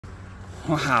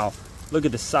Wow, look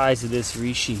at the size of this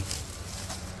reishi.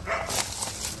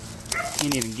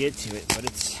 Can't even get to it, but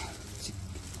it's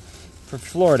for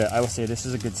Florida, I will say this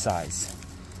is a good size.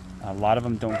 A lot of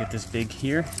them don't get this big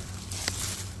here.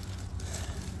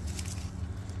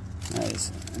 That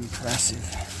is impressive.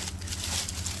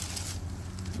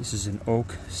 This is an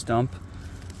oak stump.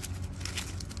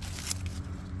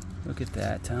 Look at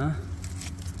that, huh?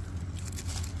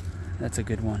 That's a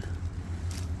good one.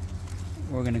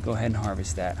 We're gonna go ahead and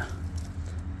harvest that.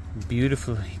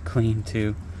 Beautifully clean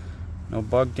too. No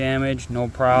bug damage, no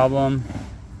problem.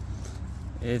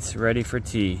 It's ready for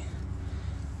tea.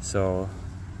 So,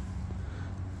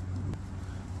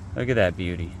 look at that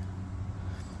beauty.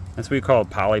 That's what we call a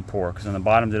polypore, because on the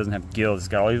bottom it doesn't have gills. It's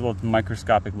got all these little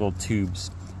microscopic little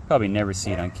tubes. Probably never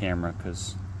see it on camera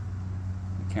because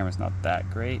the camera's not that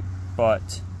great.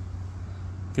 But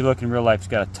if you look in real life, it's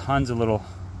got tons of little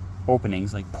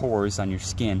openings, like pores on your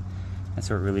skin. That's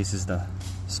where it releases the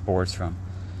spores from.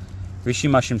 Reishi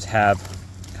mushrooms have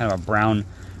kind of a brown,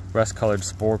 rust-colored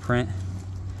spore print.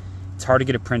 It's hard to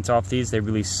get a print off these. They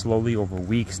release slowly over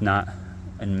weeks, not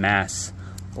en masse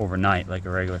overnight like a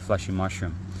regular fleshy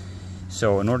mushroom.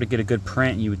 So in order to get a good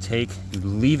print, you would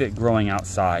leave it growing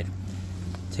outside.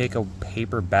 Take a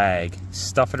paper bag,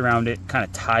 stuff it around it, kind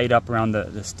of tie it up around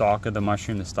the stalk of the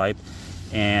mushroom, the stipe,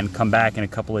 and come back in a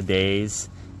couple of days,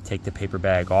 take the paper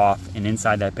bag off, and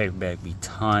inside that paper bag be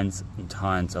tons and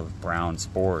tons of brown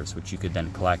spores, which you could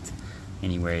then collect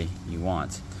any way you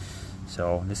want.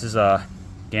 So this is a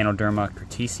Ganoderma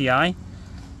curtisii,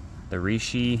 the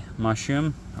reishi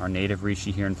mushroom, our native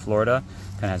reishi here in Florida.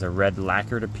 Kind of has a red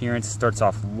lacquered appearance. It starts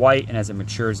off white, and as it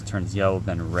matures it turns yellow,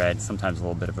 then red, sometimes a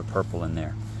little bit of a purple in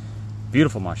there.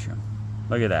 Beautiful mushroom.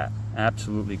 Look at that.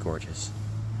 Absolutely gorgeous.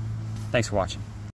 Thanks for watching.